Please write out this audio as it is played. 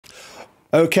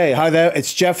Okay, hi there,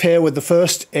 it's Jeff here with the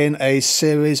first in a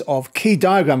series of key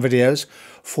diagram videos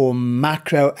for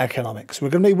macroeconomics. We're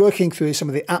going to be working through some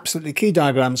of the absolutely key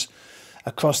diagrams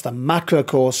across the macro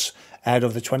course out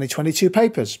of the 2022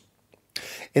 papers.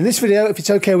 In this video, if it's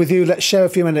okay with you, let's share a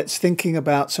few minutes thinking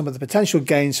about some of the potential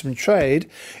gains from trade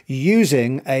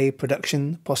using a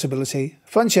production possibility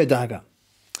frontier diagram.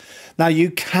 Now,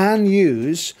 you can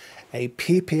use a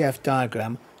PPF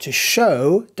diagram to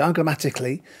show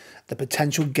diagrammatically the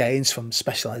potential gains from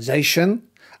specialisation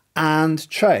and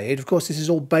trade. Of course, this is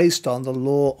all based on the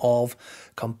law of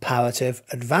comparative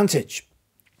advantage.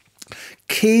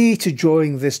 Key to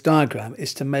drawing this diagram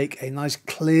is to make a nice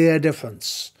clear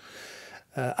difference,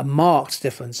 a marked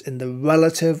difference in the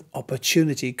relative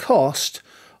opportunity cost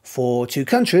for two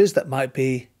countries that might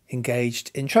be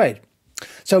engaged in trade.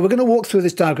 So we're going to walk through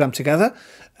this diagram together.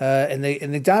 In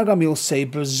the diagram, you'll see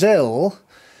Brazil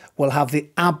will have the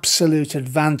absolute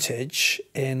advantage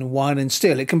in wine and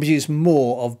steel. It can produce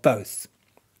more of both.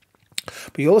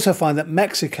 But you also find that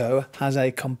Mexico has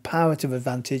a comparative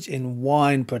advantage in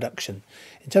wine production.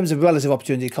 In terms of relative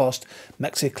opportunity cost,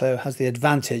 Mexico has the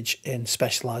advantage in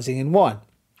specialising in wine.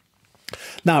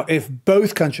 Now, if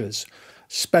both countries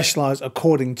specialise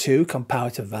according to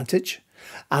comparative advantage,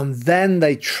 and then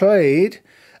they trade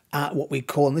at what we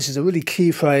call, and this is a really key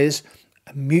phrase,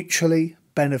 mutually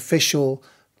beneficial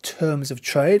terms of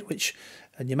trade, which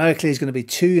numerically is going to be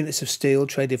 2 units of steel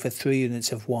traded for 3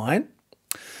 units of wine,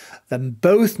 then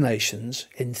both nations,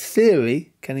 in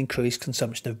theory, can increase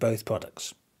consumption of both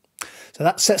products. So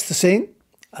that sets the scene.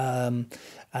 And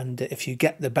if you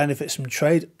get the benefits from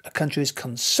trade, a country's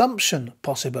consumption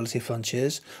possibility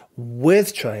frontiers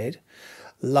with trade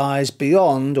lies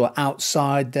beyond or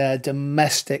outside their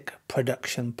domestic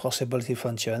production possibility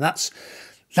frontier. And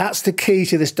that's the key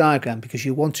to this diagram, because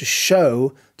you want to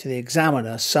show to the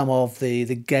examiner some of the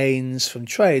gains from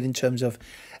trade in terms of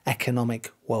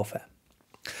economic welfare.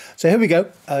 So here we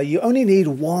go. You only need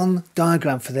one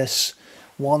diagram for this,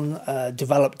 one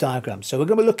developed diagram. So we're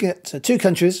going to be looking at two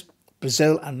countries,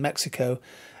 Brazil and Mexico,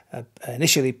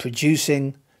 initially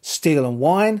producing steel and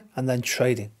wine and then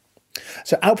trading.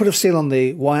 So output of steel on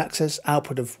the y-axis,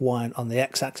 output of wine on the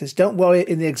x-axis. Don't worry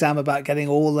in the exam about getting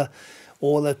all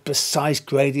the precise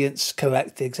gradients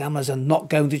correct. The examiners are not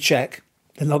going to check.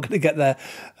 They're not going to get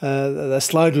their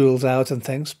slide rules out and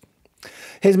things.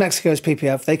 Here's Mexico's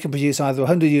PPF. They can produce either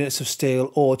 100 units of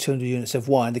steel or 200 units of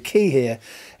wine. The key here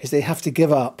is they have to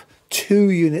give up 2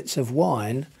 units of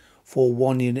wine for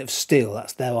 1 unit of steel.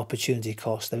 That's their opportunity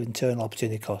cost, their internal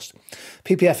opportunity cost.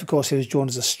 PPF, of course, here is drawn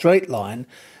as a straight line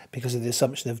because of the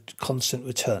assumption of constant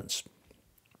returns.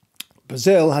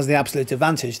 Brazil has the absolute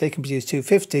advantage. They can produce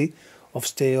 250 of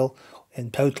steel in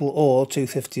total or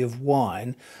 250 of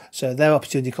wine. So their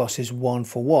opportunity cost is 1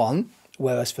 for 1,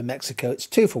 whereas for Mexico it's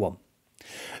 2 for 1.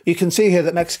 You can see here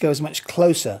that Mexico is much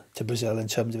closer to Brazil in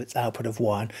terms of its output of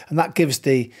wine, and that gives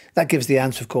the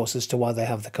answer, of course, as to why they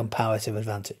have the comparative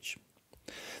advantage.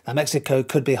 Now, Mexico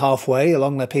could be halfway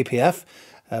along their PPF,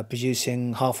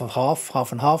 producing half and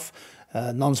half,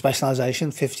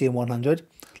 non-specialisation, 50 and 100.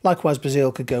 Likewise,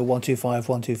 Brazil could go 125,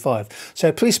 125.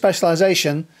 So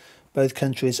pre-specialisation, both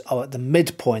countries are at the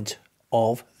midpoint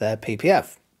of their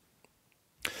PPF.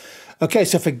 Okay,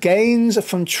 so for gains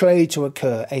from trade to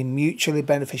occur, a mutually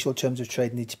beneficial terms of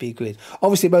trade need to be agreed.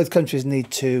 Obviously, both countries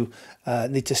need to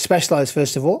specialise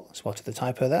first of all. Spotted the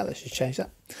typo there. Let's just change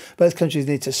that. Both countries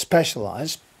need to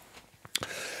specialise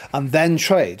and then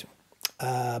trade.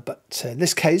 But in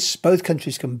this case, both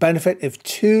countries can benefit if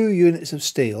 2 units of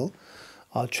steel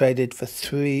are traded for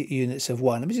 3 units of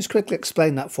wine. Let me just quickly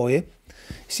explain that for you.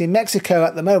 You see, Mexico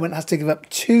at the moment has to give up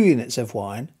 2 units of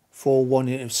wine for 1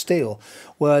 unit of steel,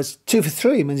 whereas 2 for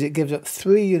 3 means it gives up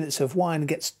 3 units of wine and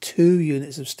gets 2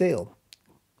 units of steel.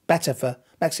 Better for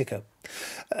Mexico.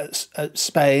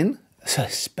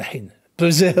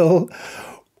 Brazil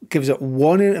gives up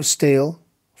 1 unit of steel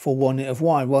for 1 unit of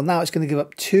wine. Well, now it's going to give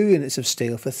up 2 units of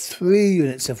steel for 3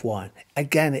 units of wine.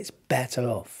 Again, it's better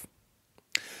off.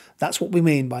 That's what we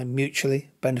mean by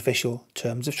mutually beneficial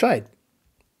terms of trade.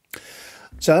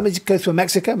 So let me just go through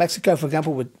Mexico. Mexico, for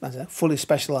example, would fully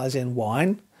specialise in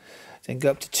wine, then go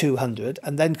up to 200,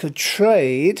 and then could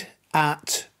trade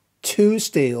at 2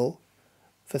 steel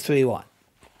for 3 wine.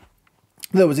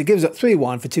 In other words, it gives up 3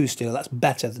 wine for 2 steel. That's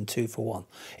better than 2 for 1.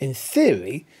 In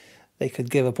theory, they could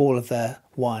give up all of their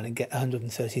wine and get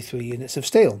 133 units of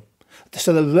steel.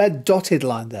 So the red dotted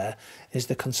line there is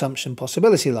the consumption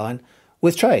possibility line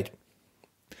with trade.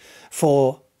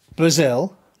 For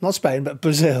Brazil, not Spain, but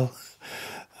Brazil,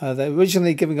 they're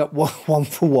originally giving up 1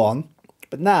 for 1,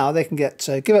 but now they can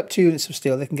give up 2 units of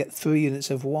steel, they can get 3 units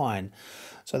of wine.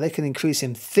 So they can increase,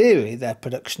 in theory, their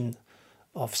production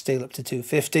of steel up to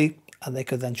 250, and they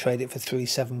could then trade it for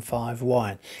 375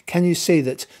 wine. Can you see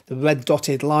that the red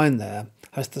dotted line there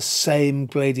has the same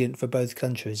gradient for both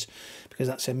countries? Because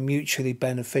that's a mutually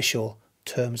beneficial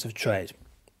terms of trade.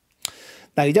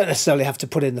 Now, you don't necessarily have to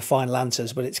put in the final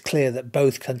answers, but it's clear that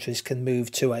both countries can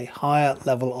move to a higher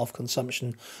level of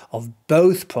consumption of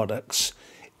both products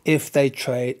if they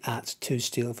trade at 2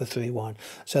 steel for 3 wine.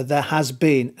 So there has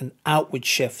been an outward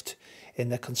shift in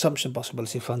the consumption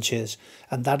possibility frontiers,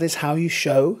 and that is how you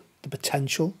show the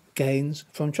potential gains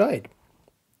from trade.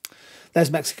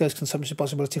 There's Mexico's consumption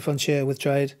possibility frontier with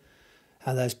trade,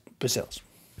 and there's Brazil's.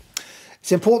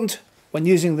 It's important when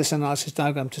using this analysis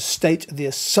diagram to state the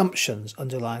assumptions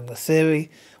underlying the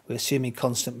theory. We're assuming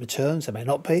constant returns. There may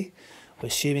not be. We're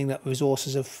assuming that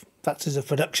factors of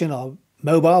production are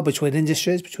mobile between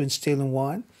industries, between steel and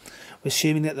wine. We're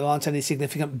assuming that there aren't any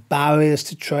significant barriers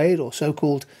to trade or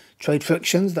so-called trade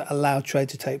frictions that allow trade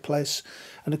to take place.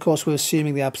 And of course, we're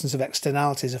assuming the absence of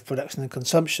externalities of production and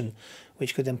consumption,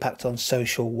 which could impact on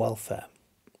social welfare.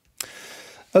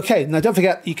 Okay, now don't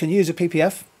forget you can use a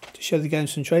PPF to show the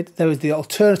gains from trade. There is the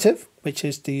alternative, which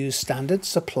is to use standard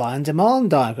supply and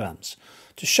demand diagrams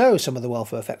to show some of the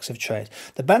welfare effects of trade.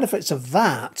 The benefits of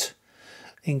that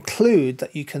include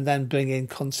that you can then bring in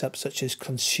concepts such as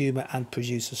consumer and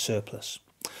producer surplus.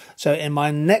 So in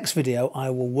my next video, I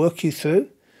will work you through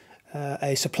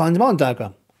a supply and demand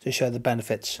diagram to show the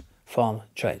benefits from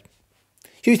trade.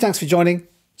 Huge thanks for joining.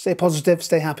 Stay positive,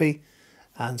 stay happy,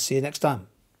 and see you next time.